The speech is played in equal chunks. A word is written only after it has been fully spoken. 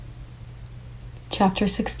Chapter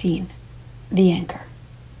 16. The Anchor.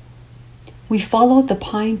 We followed the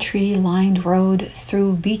pine tree-lined road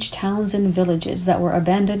through beach towns and villages that were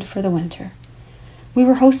abandoned for the winter. We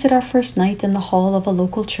were hosted our first night in the hall of a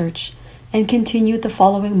local church and continued the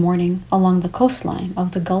following morning along the coastline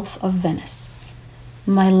of the Gulf of Venice.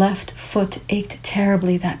 My left foot ached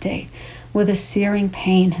terribly that day, with a searing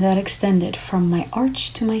pain that extended from my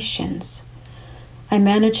arch to my shins. I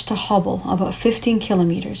managed to hobble about 15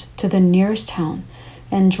 kilometers to the nearest town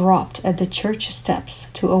and dropped at the church steps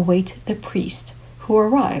to await the priest, who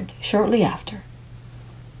arrived shortly after.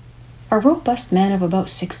 A robust man of about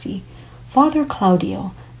 60, Father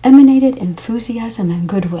Claudio emanated enthusiasm and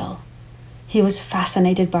goodwill. He was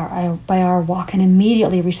fascinated by our walk and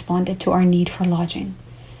immediately responded to our need for lodging.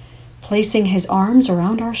 Placing his arms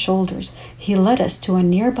around our shoulders, he led us to a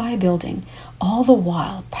nearby building, all the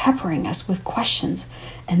while peppering us with questions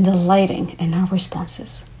and delighting in our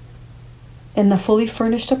responses. In the fully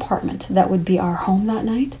furnished apartment that would be our home that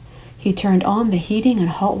night, he turned on the heating and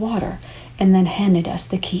hot water and then handed us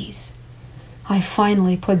the keys. I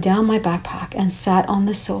finally put down my backpack and sat on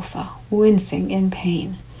the sofa, wincing in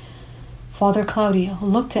pain. Father Claudio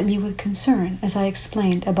looked at me with concern as I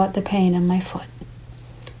explained about the pain in my foot.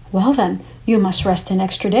 "Well then, you must rest an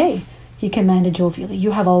extra day," he commanded jovially.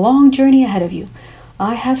 "You have a long journey ahead of you.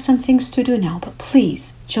 I have some things to do now, but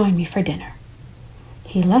please join me for dinner."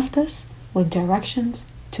 He left us with directions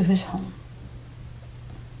to his home.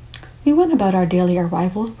 We went about our daily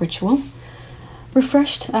arrival ritual.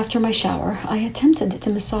 Refreshed after my shower, I attempted to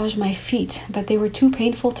massage my feet, but they were too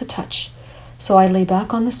painful to touch, so I lay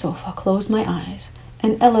back on the sofa, closed my eyes,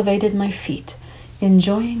 and elevated my feet,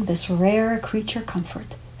 enjoying this rare creature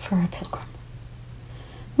comfort for a pilgrim.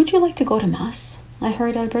 "Would you like to go to Mass?" I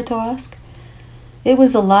heard Alberto ask. It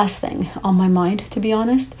was the last thing on my mind, to be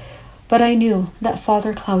honest, but I knew that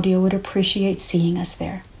Father Claudio would appreciate seeing us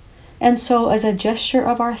there, and so as a gesture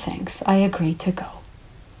of our thanks, I agreed to go.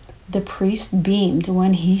 The priest beamed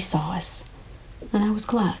when he saw us, and I was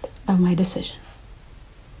glad of my decision.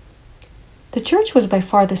 The church was by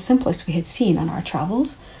far the simplest we had seen on our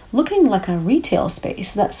travels, looking like a retail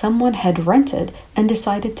space that someone had rented and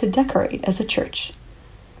decided to decorate as a church.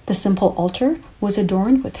 The simple altar was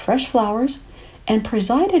adorned with fresh flowers and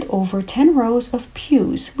presided over 10 rows of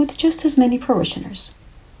pews with just as many parishioners.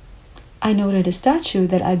 I noted a statue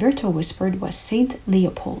that Alberto whispered was Saint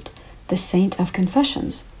Leopold, the saint of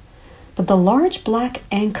confessions, but the large black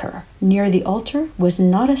anchor near the altar was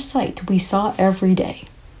not a sight we saw every day.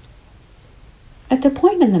 At the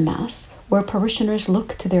point in the Mass where parishioners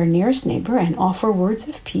look to their nearest neighbor and offer words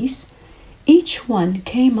of peace, each one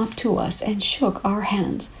came up to us and shook our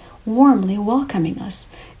hands, warmly welcoming us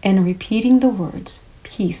and repeating the words,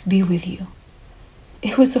 "Peace be with you."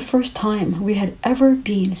 It was the first time we had ever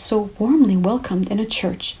been so warmly welcomed in a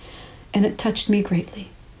church, and it touched me greatly.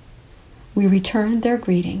 We returned their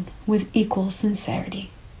greeting with equal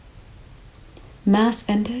sincerity. Mass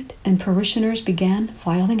ended and parishioners began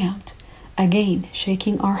filing out, again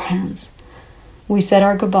shaking our hands. We said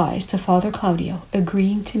our goodbyes to Father Claudio,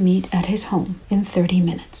 agreeing to meet at his home in 30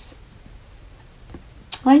 minutes.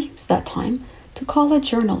 I used that time to call a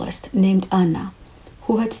journalist named Anna,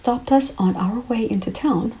 who had stopped us on our way into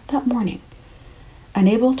town that morning.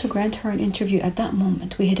 Unable to grant her an interview at that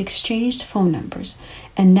moment, we had exchanged phone numbers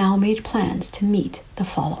and now made plans to meet the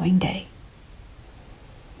following day.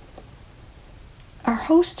 Our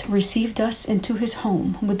host received us into his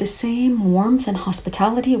home with the same warmth and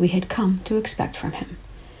hospitality we had come to expect from him.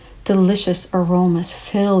 Delicious aromas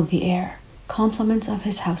filled the air, compliments of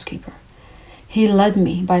his housekeeper. He led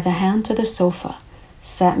me by the hand to the sofa,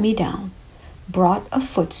 sat me down, brought a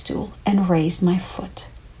footstool, and raised my foot.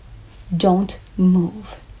 "Don't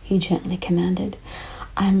move," he gently commanded.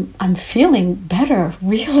 I'm feeling better,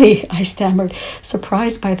 really," I stammered,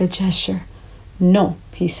 surprised by the gesture. "No,"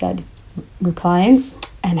 he said, replying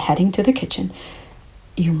and heading to the kitchen.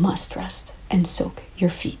 "You must rest and soak your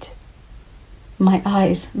feet." My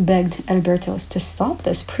eyes begged Alberto's to stop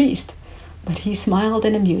this priest, but he smiled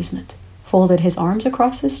in amusement, folded his arms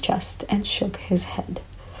across his chest, and shook his head.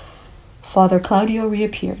 Father Claudio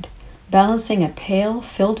reappeared, balancing a pail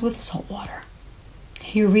filled with salt water.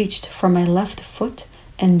 He reached for my left foot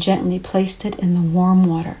and gently placed it in the warm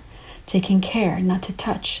water, taking care not to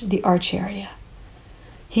touch the arch area.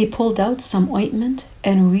 He pulled out some ointment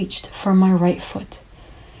and reached for my right foot.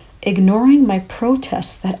 Ignoring my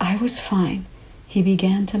protests that I was fine, he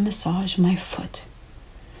began to massage my foot.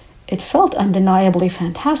 It felt undeniably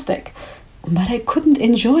fantastic, but I couldn't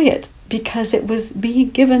enjoy it because it was being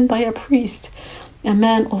given by a priest, a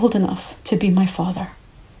man old enough to be my father.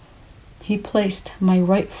 he placed my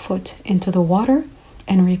right foot into the water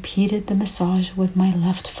and repeated the massage with my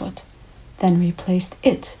left foot, then replaced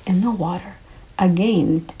it in the water,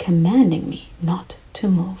 again commanding me not to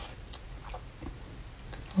move.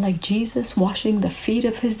 Like Jesus washing the feet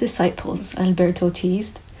of his disciples, Alberto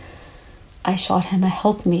teased. I shot him a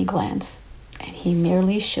help me glance, and he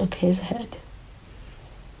merely shook his head.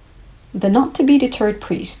 The not-to-be-deterred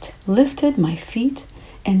priest lifted my feet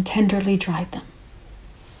and tenderly dried them.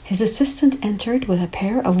 His assistant entered with a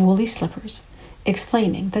pair of woolly slippers,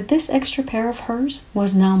 explaining that this extra pair of hers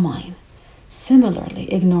was now mine,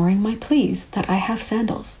 similarly ignoring my pleas that I have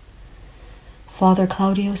sandals. Father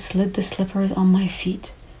Claudio slid the slippers on my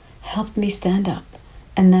feet, helped me stand up,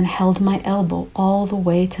 and then held my elbow all the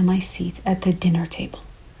way to my seat at the dinner table.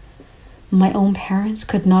 My own parents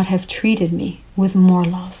could not have treated me with more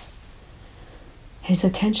love. His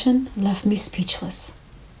attention left me speechless,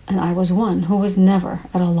 and I was one who was never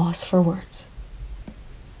at a loss for words.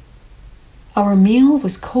 Our meal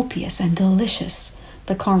was copious and delicious,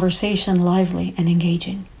 the conversation lively and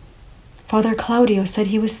engaging. Father Claudio said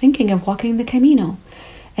he was thinking of walking the Camino,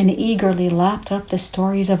 and eagerly lapped up the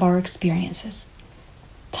stories of our experiences.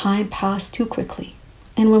 Time passed too quickly,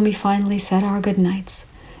 and when we finally said our good nights,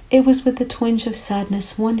 it was with the twinge of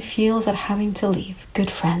sadness one feels at having to leave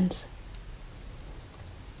good friends.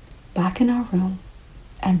 Back in our room,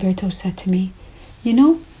 Alberto said to me,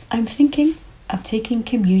 I'm thinking of taking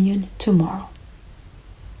communion tomorrow.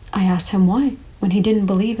 I asked him why, when he didn't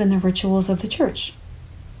believe in the rituals of the church.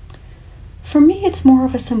 For me, it's more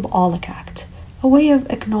of a symbolic act, a way of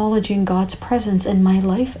acknowledging God's presence in my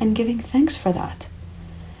life and giving thanks for that.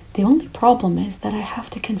 The only problem is that I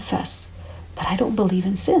have to confess that I don't believe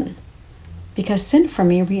in sin, because sin for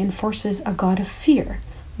me reinforces a God of fear,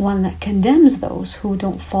 one that condemns those who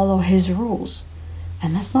don't follow his rules,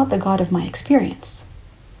 and that's not the God of my experience.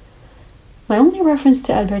 My only reference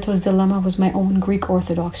to Alberto's dilemma was my own Greek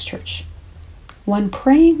Orthodox church. When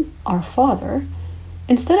praying Our Father,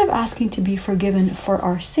 instead of asking to be forgiven for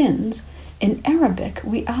our sins, in Arabic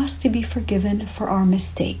we ask to be forgiven for our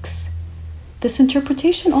mistakes. This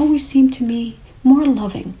interpretation always seemed to me more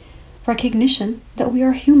loving, recognition that we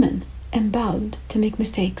are human and bound to make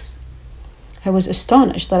mistakes. I was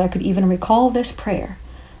astonished that I could even recall this prayer,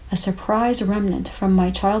 a surprise remnant from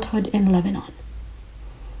my childhood in Lebanon.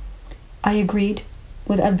 I agreed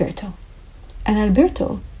with Alberto, and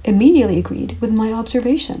Alberto immediately agreed with my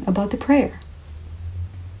observation about the prayer.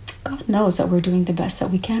 God knows that we're doing the best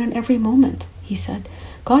that we can in every moment, he said.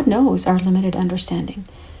 God knows our limited understanding.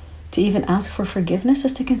 To even ask for forgiveness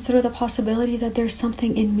is to consider the possibility that there's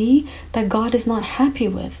something in me that God is not happy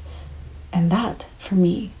with, and that, for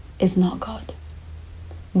me, is not God.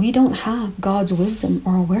 We don't have God's wisdom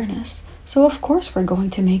or awareness, so of course we're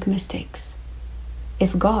going to make mistakes.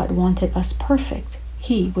 If God wanted us perfect,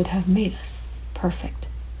 he would have made us perfect.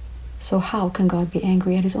 So how can God be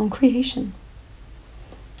angry at his own creation?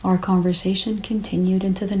 Our conversation continued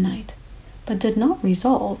into the night, but did not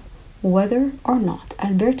resolve whether or not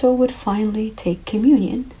Alberto would finally take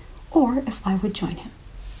communion or if I would join him.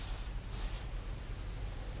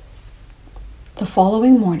 The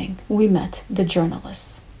following morning, we met the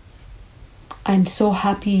journalists. "I'm so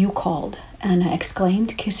happy you called," Anna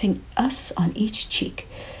exclaimed, kissing us on each cheek.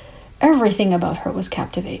 Everything about her was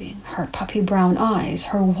captivating. Her puppy brown eyes,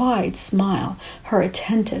 her wide smile, her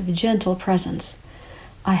attentive, gentle presence.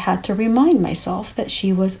 I had to remind myself that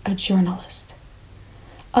she was a journalist.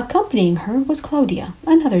 Accompanying her was Claudia,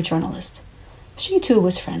 another journalist. She too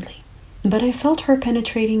was friendly, but I felt her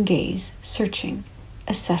penetrating gaze, searching,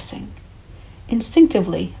 assessing.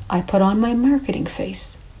 Instinctively, I put on my marketing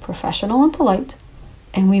face, professional and polite,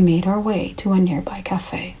 and we made our way to a nearby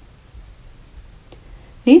cafe.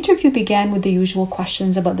 The interview began with the usual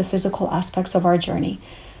questions about the physical aspects of our journey,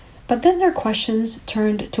 but then their questions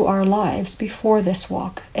turned to our lives before this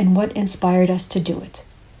walk and what inspired us to do it.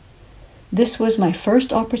 This was my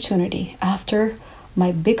first opportunity after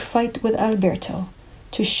my big fight with Alberto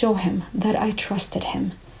to show him that I trusted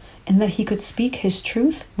him and that he could speak his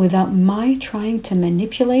truth without my trying to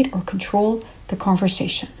manipulate or control the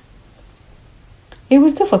conversation. It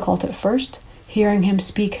was difficult at first, hearing him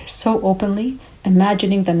speak so openly,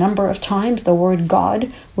 imagining the number of times the word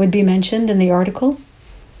God would be mentioned in the article.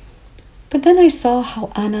 But then I saw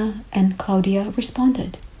how Anna and Claudia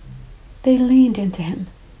responded. They leaned into him,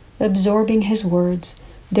 absorbing his words,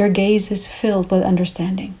 their gazes filled with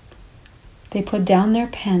understanding. They put down their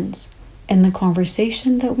pens, and the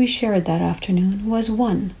conversation that we shared that afternoon was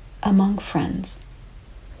one among friends.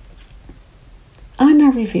 Anna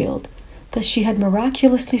revealed that she had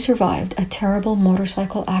miraculously survived a terrible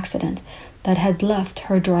motorcycle accident that had left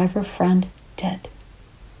her driver friend dead.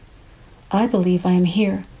 I believe I am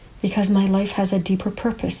here because my life has a deeper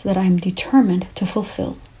purpose that I am determined to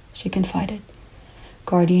fulfill, she confided.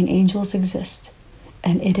 Guardian angels exist,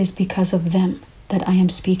 and it is because of them that I am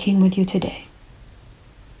speaking with you today.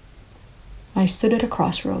 I stood at a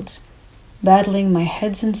crossroads, battling my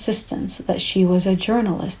head's insistence that she was a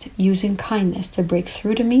journalist using kindness to break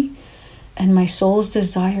through to me, and my soul's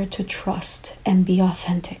desire to trust and be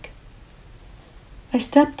authentic. I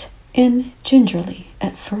stepped in gingerly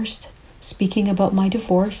at first, speaking about my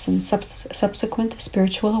divorce and subsequent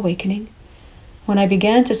spiritual awakening. When I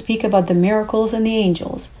began to speak about the miracles and the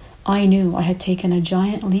angels, I knew I had taken a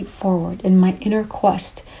giant leap forward in my inner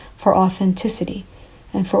quest for authenticity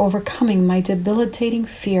and for overcoming my debilitating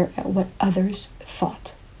fear at what others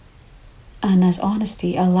thought. Anna's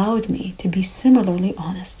honesty allowed me to be similarly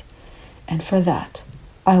honest, and for that,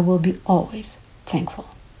 I will be always thankful.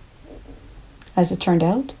 As it turned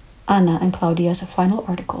out, Anna and Claudia's final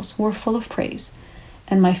articles were full of praise,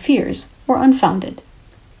 and my fears were unfounded.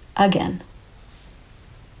 Again.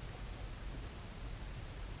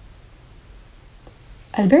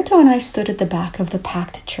 Alberto and I stood at the back of the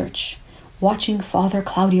packed church, watching Father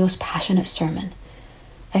Claudio's passionate sermon.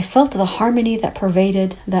 I felt the harmony that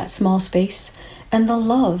pervaded that small space and the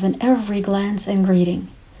love in every glance and greeting.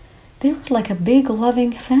 They were like a big,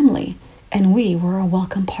 loving family, and we were a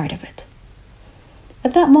welcome part of it.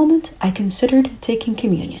 At that moment, I considered taking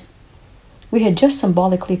communion. We had just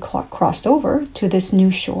symbolically crossed over to this new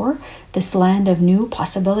shore, this land of new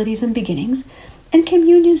possibilities and beginnings, and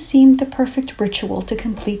communion seemed the perfect ritual to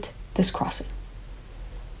complete this crossing.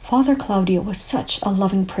 Father Claudio was such a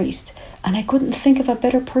loving priest, and I couldn't think of a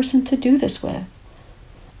better person to do this with.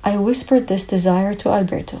 I whispered this desire to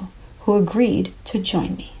Alberto, who agreed to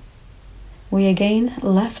join me. We again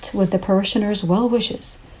left with the parishioners' well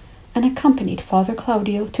wishes and accompanied Father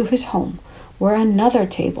Claudio to his home, where another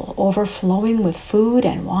table overflowing with food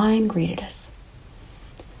and wine greeted us.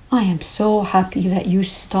 "I am so happy that you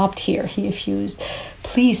stopped here," he effused.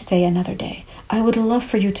 "Please stay another day. I would love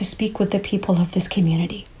for you to speak with the people of this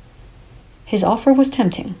community." His offer was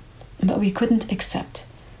tempting, but we couldn't accept.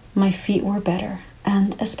 My feet were better,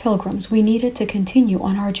 and as pilgrims, we needed to continue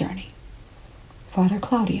on our journey. Father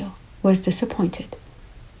Claudio was disappointed,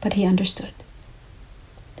 but he understood.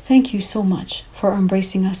 "Thank you so much for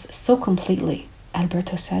embracing us so completely,"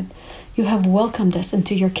 Alberto said. "You have welcomed us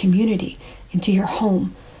into your community, into your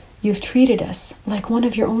home. You've treated us like one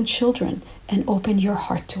of your own children and opened your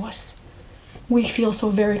heart to us. We feel so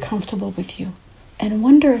very comfortable with you and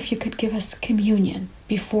wonder if you could give us communion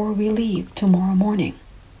before we leave tomorrow morning."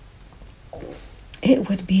 "It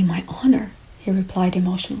would be my honor," he replied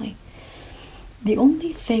emotionally. "The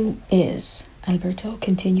only thing is," Alberto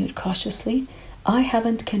continued cautiously, "I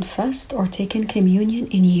haven't confessed or taken communion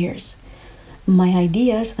in years. My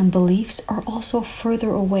ideas and beliefs are also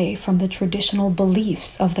further away from the traditional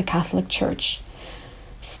beliefs of the Catholic Church.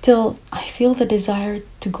 Still, I feel the desire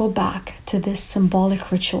to go back to this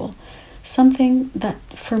symbolic ritual, something that,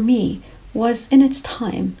 for me, was in its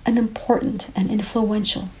time an important and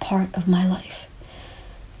influential part of my life."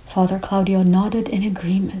 Father Claudio nodded in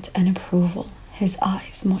agreement and approval, his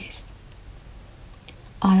eyes moist.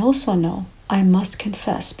 "I also know I must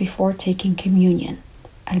confess before taking communion,"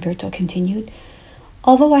 Alberto continued.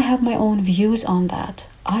 "Although I have my own views on that,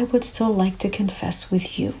 I would still like to confess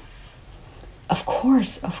with you." Of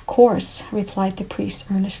course," replied the priest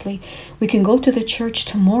earnestly. "We can go to the church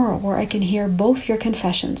tomorrow where I can hear both your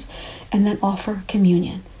confessions and then offer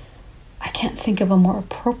communion. I can't think of a more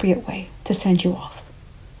appropriate way to send you off."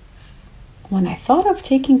 When I thought of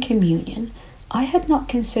taking communion, I had not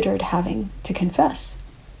considered having to confess.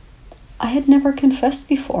 I had never confessed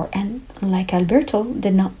before and, like Alberto,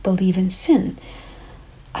 did not believe in sin.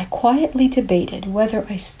 I quietly debated whether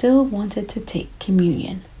I still wanted to take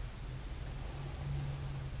communion.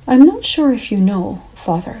 "I'm not sure if you know,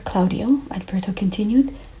 Father Claudio," Alberto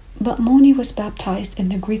continued, "but Moni was baptized in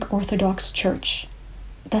the Greek Orthodox Church.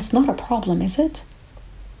 That's not a problem, is it?"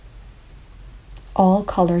 All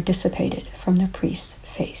color dissipated from the priest's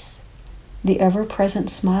face. The ever-present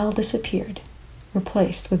smile disappeared,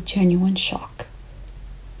 replaced with genuine shock.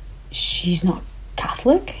 "She's not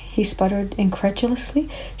Catholic?" he sputtered incredulously.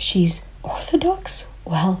 "She's Orthodox?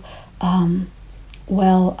 Well,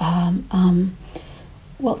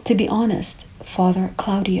 to be honest, Father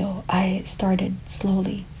Claudio," I started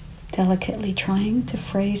slowly, delicately trying to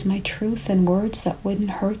phrase my truth in words that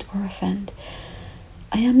wouldn't hurt or offend.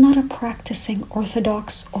 "I am not a practicing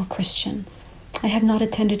Orthodox or Christian. I have not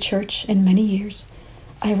attended church in many years.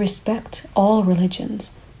 I respect all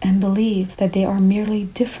religions and believe that they are merely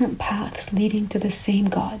different paths leading to the same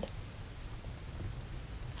God.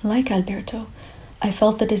 Like Alberto, I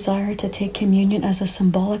felt the desire to take communion as a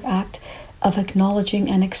symbolic act of acknowledging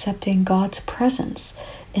and accepting God's presence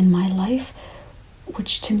in my life,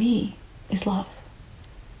 which to me is love.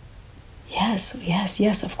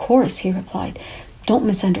 Yes, of course, he replied. Don't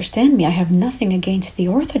misunderstand me. I have nothing against the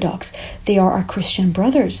Orthodox. They are our Christian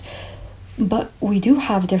brothers. But we do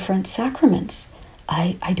have different sacraments.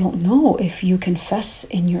 I don't know if you confess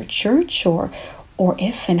in your church or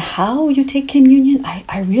if and how you take communion.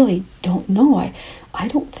 I really don't know. I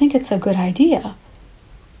don't think it's a good idea.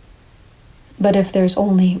 But if there's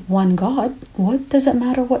only one God, what does it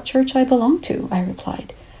matter what church I belong to? I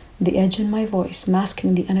replied, the edge in my voice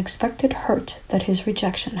masking the unexpected hurt that his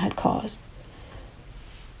rejection had caused.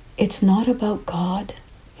 It's not about God,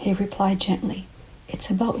 he replied gently.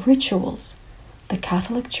 It's about rituals. The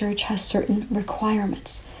Catholic Church has certain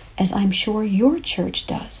requirements, as I'm sure your church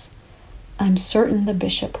does. I'm certain the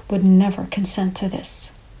bishop would never consent to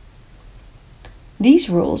this. These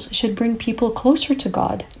rules should bring people closer to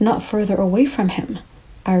God, not further away from him,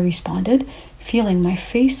 I responded, feeling my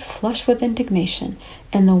face flush with indignation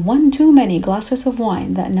and the one too many glasses of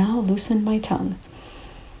wine that now loosened my tongue.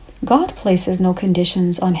 God places no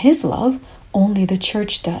conditions on his love, only the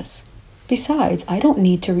church does. Besides, I don't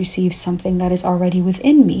need to receive something that is already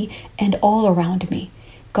within me and all around me.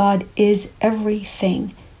 God is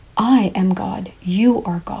everything. I am God. You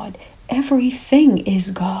are God. Everything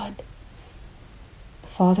is God.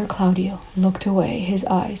 Father Claudio looked away, his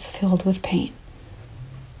eyes filled with pain.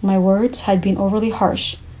 My words had been overly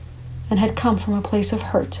harsh and had come from a place of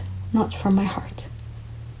hurt, not from my heart.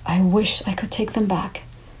 I wished I could take them back,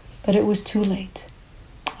 but it was too late.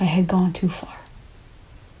 I had gone too far.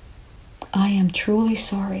 I am truly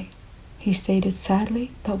sorry, he stated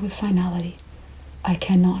sadly but with finality. I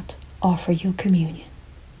cannot offer you communion.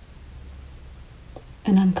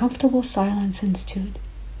 An uncomfortable silence ensued.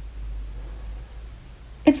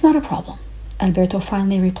 It's not a problem, Alberto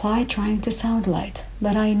finally replied, trying to sound light,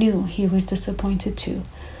 but I knew he was disappointed too.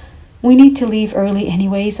 We need to leave early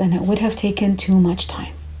anyways, and it would have taken too much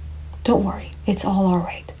time. Don't worry, it's all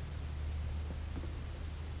right.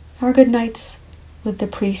 Our good nights with the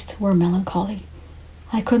priest were melancholy.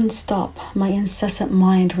 I couldn't stop my incessant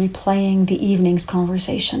mind replaying the evening's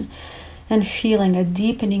conversation and feeling a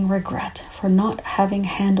deepening regret for not having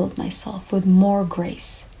handled myself with more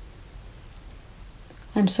grace.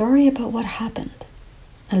 I'm sorry about what happened,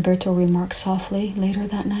 Alberto remarked softly later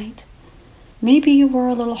that night. Maybe you were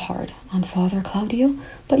a little hard on Father Claudio,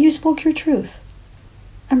 but you spoke your truth.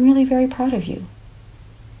 I'm really very proud of you.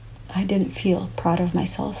 I didn't feel proud of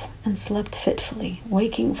myself and slept fitfully,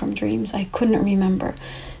 waking from dreams I couldn't remember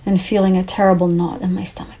and feeling a terrible knot in my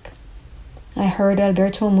stomach. I heard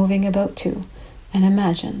Alberto moving about too and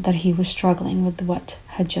imagined that he was struggling with what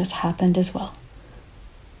had just happened as well.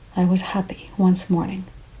 I was happy once morning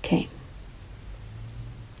came.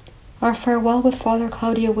 Our farewell with Father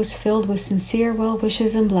Claudio was filled with sincere well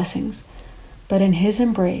wishes and blessings, but in his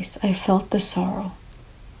embrace I felt the sorrow.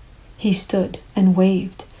 He stood and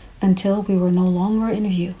waved until we were no longer in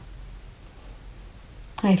view.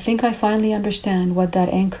 I think I finally understand what that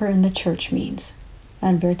anchor in the church means,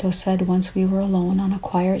 Alberto said once we were alone on a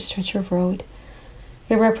quiet stretch of road.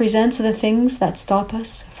 It represents the things that stop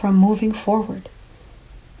us from moving forward.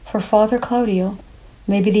 For Father Claudio,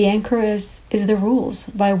 maybe the anchor is the rules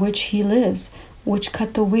by which he lives, which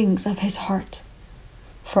cut the wings of his heart.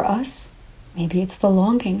 For us, maybe it's the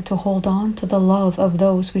longing to hold on to the love of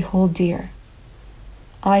those we hold dear.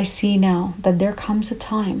 I see now that there comes a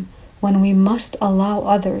time when we must allow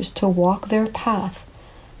others to walk their path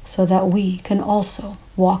so that we can also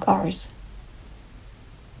walk ours.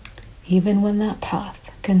 Even when that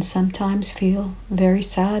path can sometimes feel very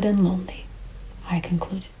sad and lonely, I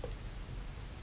concluded.